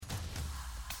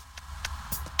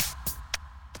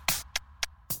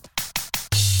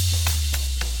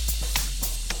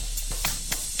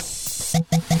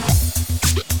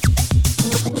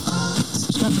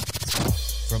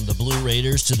Blue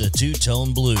Raiders to the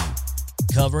two-tone blue,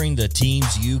 covering the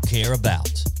teams you care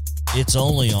about. It's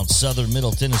only on Southern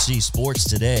Middle Tennessee Sports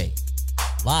Today.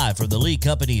 Live from the Lee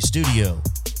Company studio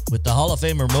with the Hall of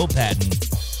Famer Mo Patton,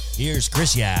 here's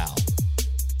Chris Yao.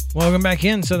 Welcome back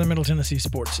in Southern Middle Tennessee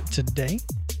Sports Today.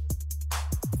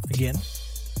 Again,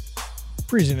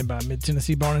 presented by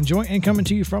Mid-Tennessee Barn & Joint and coming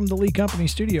to you from the Lee Company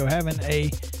studio, having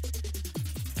a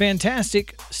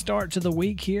fantastic start to the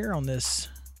week here on this,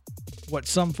 what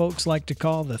some folks like to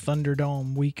call the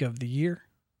Thunderdome week of the year,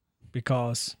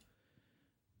 because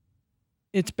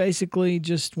it's basically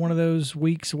just one of those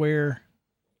weeks where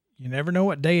you never know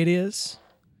what day it is.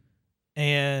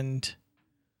 And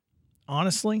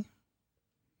honestly,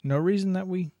 no reason that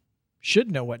we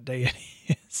should know what day it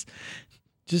is.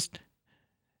 Just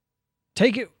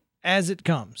take it as it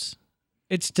comes.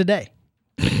 It's today.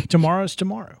 Tomorrow's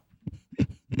tomorrow.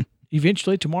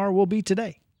 Eventually, tomorrow will be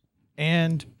today.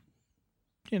 And,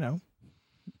 you know,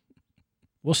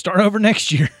 we'll start over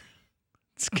next year.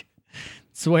 It's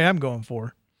the way I'm going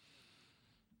for.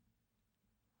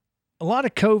 A lot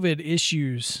of COVID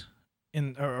issues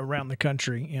around the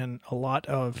country in a lot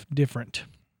of different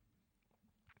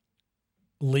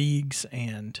leagues,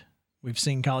 and we've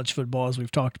seen college football, as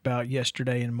we've talked about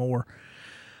yesterday, and more.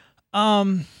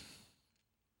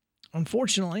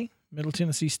 Unfortunately, Middle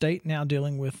Tennessee State now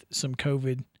dealing with some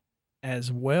COVID as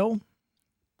well,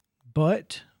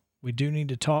 but we do need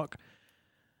to talk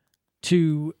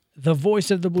to the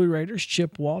voice of the Blue Raiders,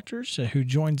 Chip Walters, who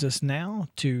joins us now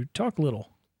to talk a little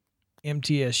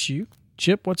MTSU.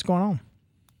 Chip, what's going on?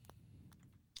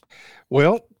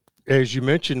 Well, as you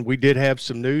mentioned, we did have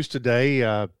some news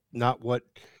today. Not what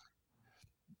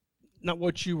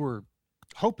you were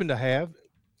hoping to have,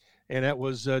 and that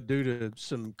was due to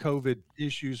some COVID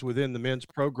issues within the men's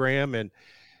program, and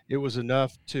it was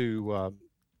enough to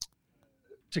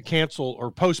cancel or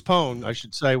postpone, I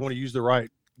should say. I want to use the right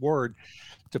word,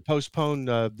 to postpone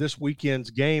this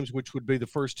weekend's games, which would be the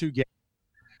first two games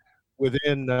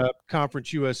within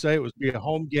Conference USA. It would be a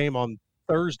home game on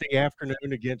Thursday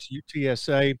afternoon against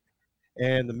UTSA,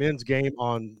 and the men's game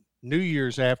on New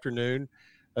Year's afternoon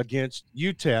against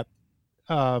UTEP.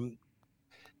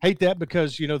 Hate that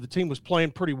because, you know, the team was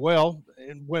playing pretty well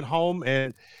and went home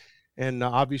and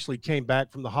obviously came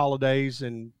back from the holidays.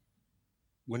 And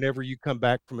whenever you come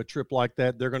back from a trip like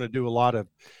that, they're going to do a lot of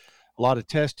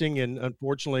testing. And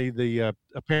unfortunately,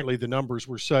 apparently the numbers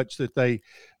were such that they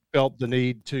felt the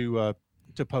need to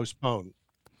postpone.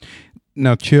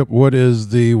 Now, Chip, what's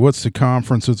the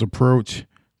conference's approach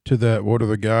to that? What are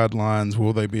the guidelines?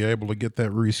 Will they be able to get that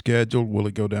rescheduled? Will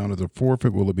it go down as a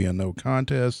forfeit? Will it be a no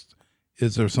contest?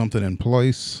 Is there something in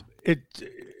place?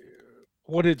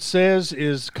 What it says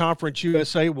is Conference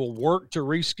USA will work to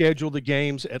reschedule the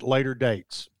games at later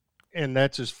dates, and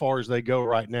that's as far as they go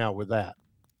right now with that.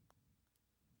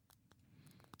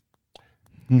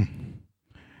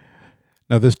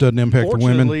 Now, this doesn't impact the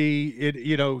women. Fortunately,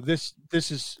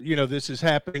 this is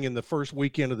happening in the first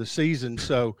weekend of the season.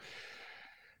 So,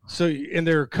 and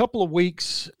there are a couple of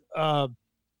weeks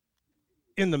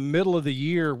in the middle of the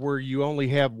year where you only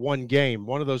have one game.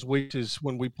 One of those weeks is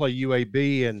when we play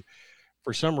UAB, and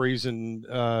for some reason,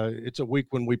 it's a week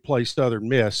when we play Southern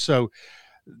Miss. So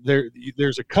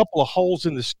there's a couple of holes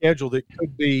in the schedule that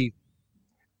could be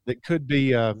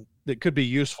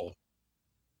useful.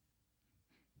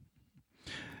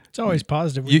 It's always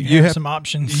positive when you have some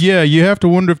options. Yeah, you have to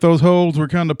wonder if those holes were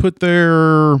kind of put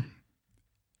there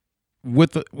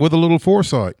with a little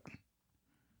foresight.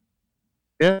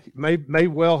 Yeah, may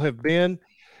well have been,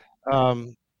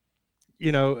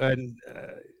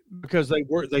 because they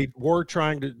were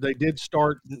trying to. They did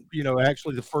start,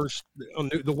 actually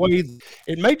the way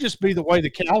it may just be the way the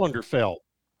calendar fell,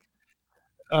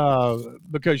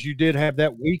 because you did have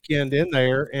that weekend in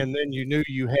there, and then you knew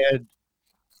you had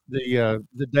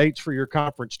the dates for your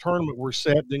conference tournament were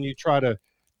set. Then you try to,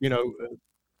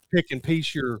 pick and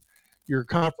piece your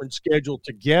conference schedule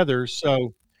together.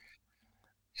 So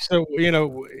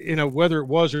whether it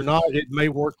was or not, it may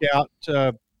work out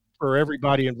for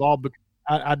everybody involved. But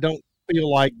I don't feel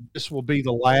like this will be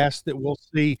the last that we'll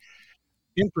see.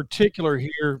 In particular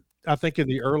here, I think in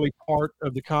the early part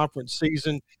of the conference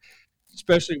season,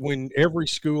 especially when every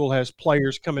school has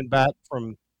players coming back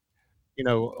from,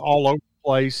 all over the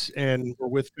place and we're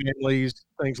with families,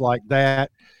 things like that.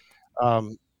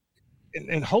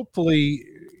 And hopefully,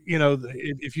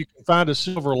 if you can find a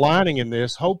silver lining in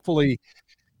this, hopefully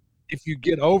if you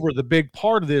get over the big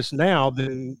part of this now,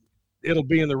 then it'll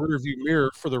be in the rearview mirror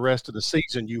for the rest of the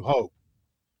season, you hope.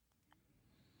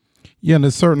 Yeah, and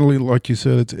it's certainly, like you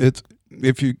said, it's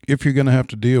if you're going to have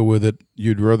to deal with it,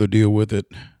 you'd rather deal with it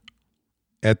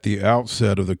at the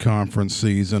outset of the conference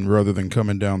season rather than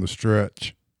coming down the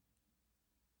stretch.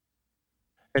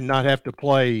 And not have to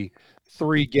play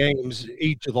 3 games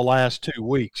each of the last 2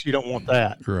 weeks. You don't want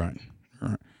that. Right.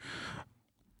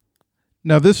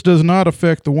 Now, this does not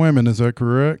affect the women, is that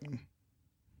correct?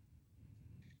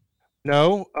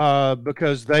 No,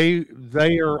 because they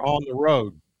are on the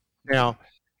road. Now,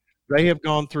 they have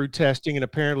gone through testing, and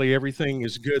apparently everything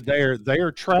is good there. They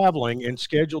are traveling and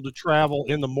scheduled to travel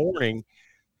in the morning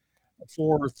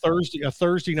for a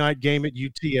Thursday night game at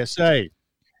UTSA.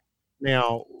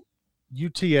 Now,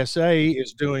 UTSA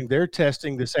is doing their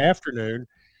testing this afternoon,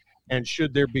 and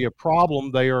should there be a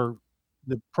problem,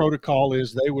 the protocol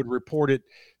is they would report it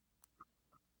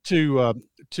to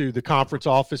the conference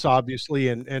office, obviously,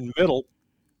 and middle.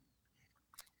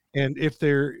 And if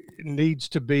there needs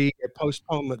to be a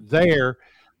postponement there,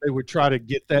 they would try to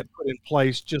get that put in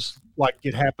place just like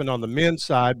it happened on the men's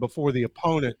side before the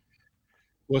opponent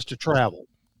was to travel.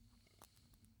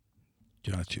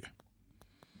 Gotcha.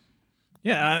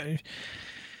 Yeah.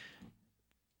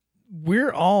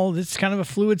 It's kind of a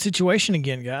fluid situation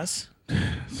again, guys.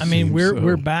 I mean,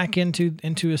 we're back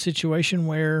into a situation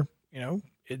where,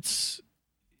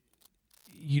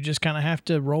 you just kind of have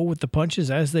to roll with the punches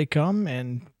as they come,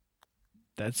 and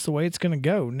that's the way it's going to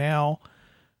go. Now,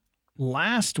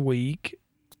 last week,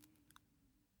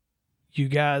 you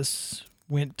guys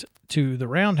went to the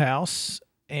Roundhouse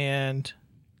and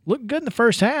looked good in the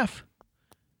first half.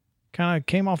 Kind of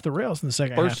came off the rails in the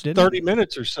second half, First didn't it? 30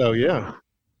 minutes or so, yeah.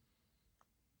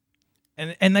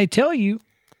 And they tell you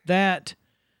that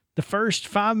the first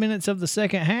 5 minutes of the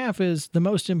second half is the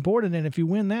most important, and if you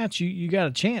win that, you got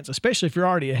a chance, especially if you're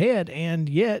already ahead, and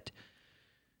yet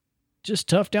just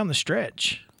tough down the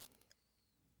stretch.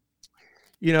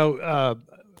 What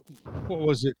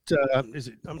was it?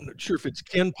 I'm not sure if it's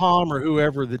Ken Palm or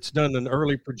whoever that's done an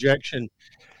early projection,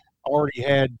 already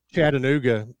had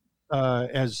Chattanooga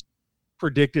as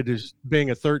predicted as being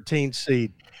a 13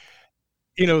 seed.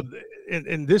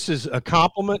 And this is a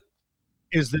compliment,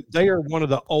 is that they are one of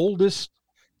the oldest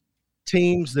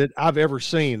teams that I've ever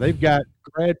seen. They've got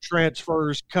grad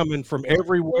transfers coming from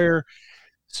everywhere.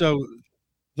 So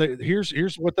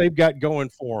here's what they've got going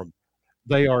for them.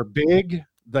 They are big.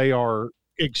 They are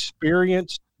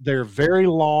experienced. They're very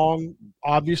long,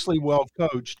 obviously well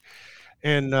coached.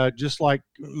 And just like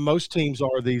most teams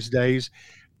are these days,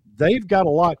 they've got a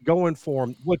lot going for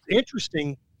them. What's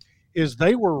interesting is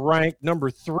they were ranked number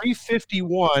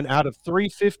 351 out of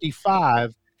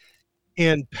 355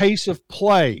 in pace of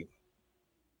play.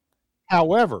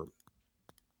 However,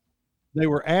 they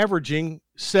were averaging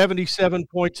 77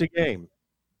 points a game.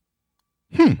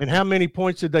 And how many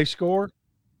points did they score?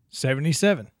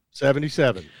 77.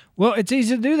 77. Well, it's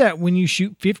easy to do that when you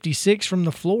shoot 56 from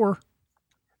the floor.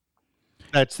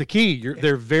 That's the key.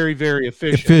 They're very, very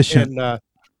efficient.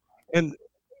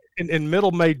 And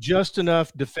Middle made just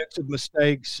enough defensive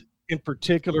mistakes, in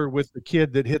particular with the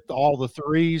kid that hit all the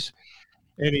threes,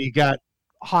 and he got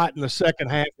hot in the second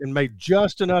half and made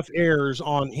just enough errors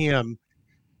on him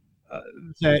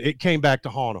that it came back to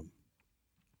haunt him.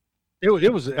 It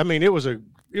was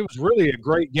really a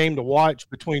great game to watch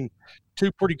between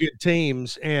two pretty good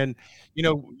teams. And,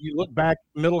 you look back,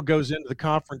 Middle goes into the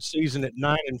conference season at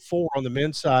 9-4 on the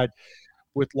men's side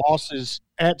with losses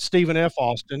at Stephen F.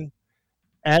 Austin,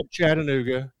 at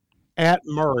Chattanooga, at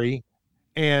Murray,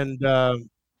 and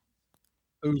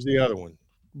who's the other one?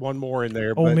 One more in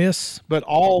there. Ole Miss. But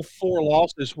all 4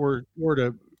 losses were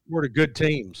to good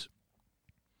teams.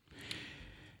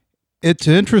 It's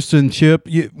interesting, Chip.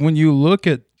 When you look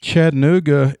at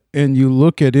Chattanooga and you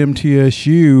look at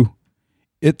MTSU,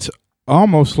 it's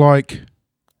almost like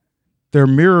they're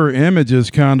mirror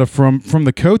images kind of from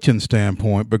the coaching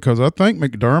standpoint, because I think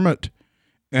McDermott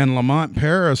and Lamont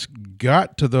Paris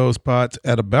got to those spots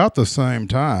at about the same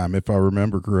time, if I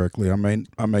remember correctly.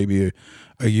 I may be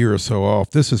a year or so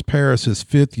off. This is Paris's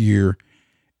 5th year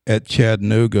at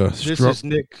Chattanooga. This is Coach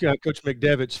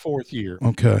McDevitt's 4th year.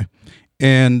 Okay.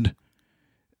 And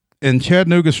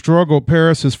Chattanooga struggled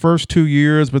Paris his first 2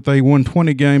 years, but they won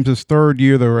 20 games his 3rd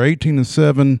year. They were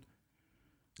 18-7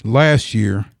 last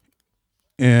year.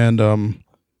 And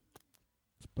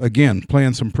again,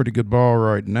 playing some pretty good ball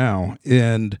right now.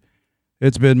 And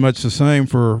it's been much the same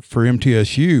for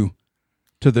MTSU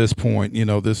to this point.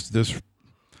 This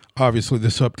obviously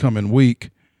this upcoming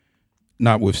week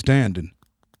notwithstanding.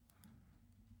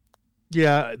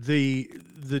 Yeah,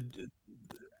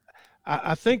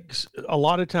 I think a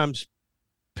lot of times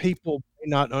people may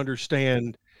not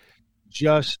understand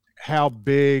just how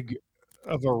big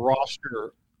of a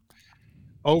roster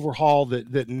overhaul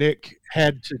that Nick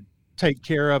had take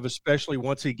care of, especially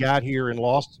once he got here and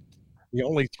lost the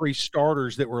only 3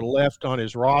 starters that were left on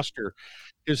his roster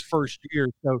his first year.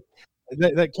 So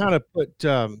that kind of put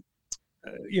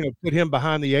him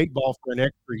behind the 8 ball for an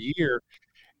extra year.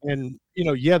 And,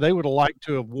 they would have liked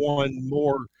to have won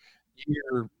more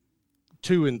year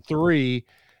 2 and 3,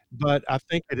 but I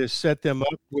think it has set them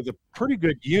up with a pretty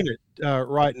good unit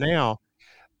right now.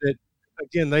 That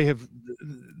again, they have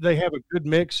a good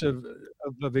mix of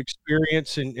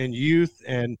experience and youth,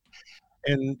 and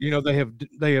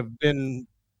they have been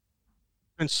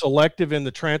selective in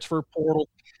the transfer portal,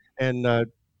 and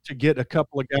to get a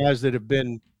couple of guys that have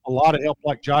been a lot of help,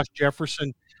 like Josh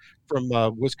Jefferson from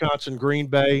Wisconsin Green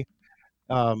Bay.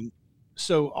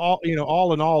 So all in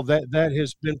all, that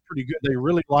has been pretty good. They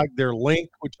really like their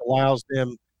length, which allows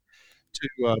them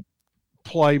to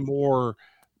play more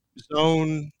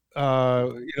zone.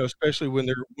 Especially when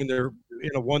they're in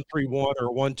a 1-3-1 or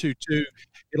a 1-2-2,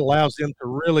 it allows them to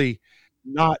really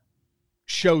not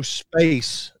show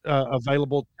space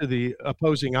available to the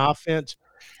opposing offense,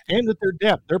 and that their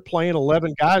depth. They're playing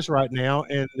 11 guys right now,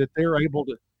 and that they're able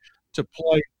to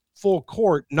play full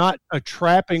court, not a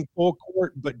trapping full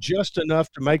court, but just enough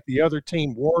to make the other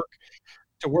team work,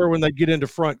 to where when they get in the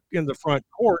front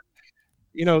court,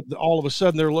 all of a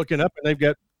sudden they're looking up and they've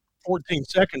got 14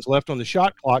 seconds left on the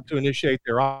shot clock to initiate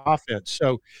their offense.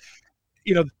 So,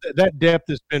 that depth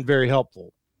has been very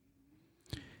helpful.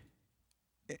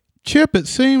 Chip, it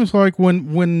seems like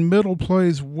when Middle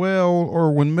plays well,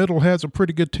 or when Middle has a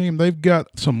pretty good team, they've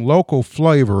got some local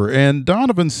flavor. And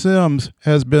Donovan Sims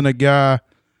has been a guy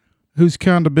who's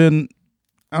kind of been,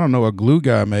 I don't know, a glue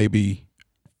guy maybe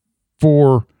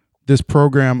for this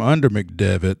program under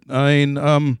McDevitt. I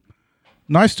mean,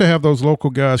 nice to have those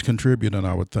local guys contributing,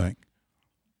 I would think.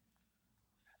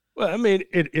 Well, I mean,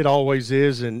 it always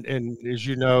is. And as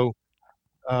you know,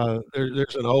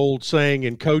 there's an old saying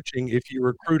in coaching: if you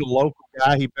recruit a local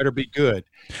guy, he better be good.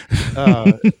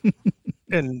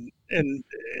 And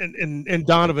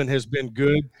Donovan has been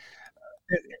good.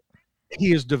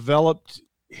 He has developed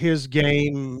his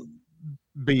game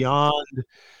beyond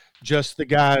just the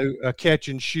guy, a catch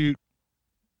and shoot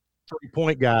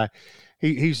 3-point guy.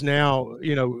 He's now,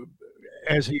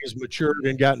 as he has matured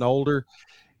and gotten older,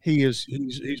 he's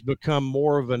become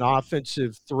more of an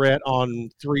offensive threat on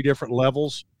 3 different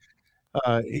levels.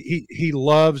 He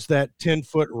loves that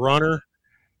 10-foot runner.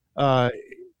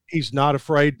 He's not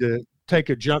afraid to take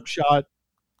a jump shot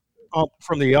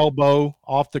from the elbow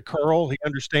off the curl. He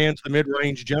understands the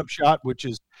mid-range jump shot, which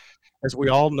is, as we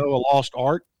all know, a lost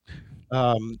art.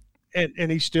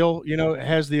 And he still,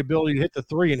 has the ability to hit the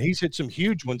 3, and he's hit some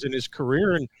huge ones in his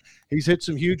career, and he's hit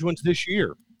some huge ones this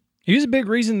year. He was a big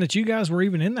reason that you guys were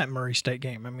even in that Murray State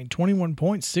game. I mean, 21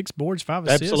 points, 6 boards, 5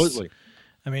 assists. Absolutely.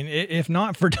 I mean, if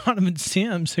not for Donovan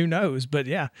Sims, who knows? But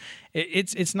yeah,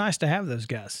 it's nice to have those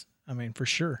guys. I mean, for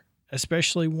sure,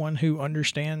 especially one who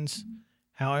understands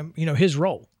how, his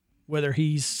role, whether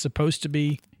he's supposed to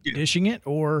be dishing it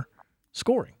or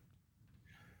scoring.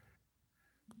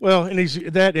 Well, and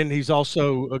he's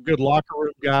also a good locker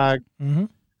room guy. Mm-hmm.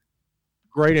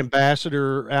 Great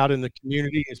ambassador out in the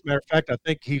community. As a matter of fact, I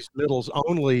think he's Middle's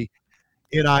only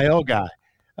NIL guy.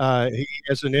 He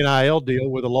has an NIL deal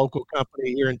with a local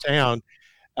company here in town,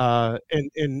 and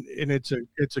it's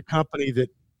a company that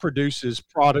produces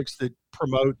products that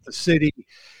promote the city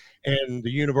and the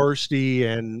university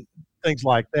and things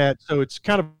like that. So it's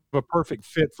kind of a perfect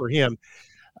fit for him.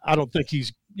 I don't think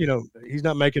he's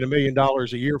not making $1 million a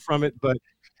year from it, but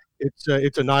it's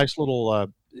a nice little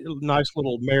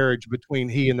marriage between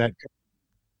he and that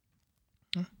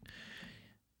company.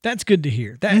 That's good to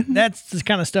hear. That's the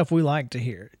kind of stuff we like to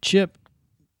hear. Chip,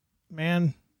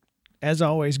 man, as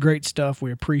always, great stuff.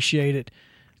 We appreciate it.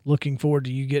 Looking forward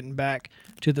to you getting back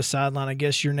to the sideline. I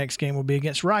guess your next game will be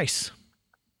against Rice.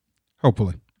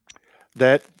 Hopefully.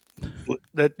 Yeah,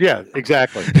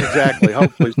 exactly.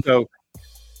 Hopefully. So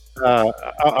I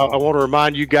want to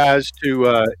remind you guys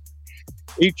to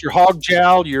eat your hog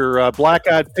jowl, your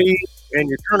black-eyed peas, and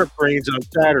your turnip greens on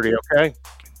Saturday, okay?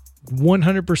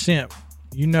 100%.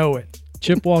 You know it.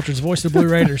 Chip Walters, voice of the Blue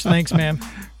Raiders. Thanks, man.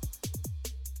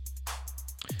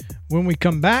 When we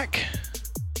come back,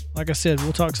 like I said,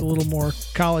 we'll talk a little more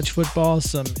college football,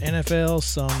 some NFL,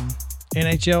 some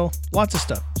NHL, lots of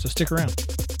stuff. So stick around.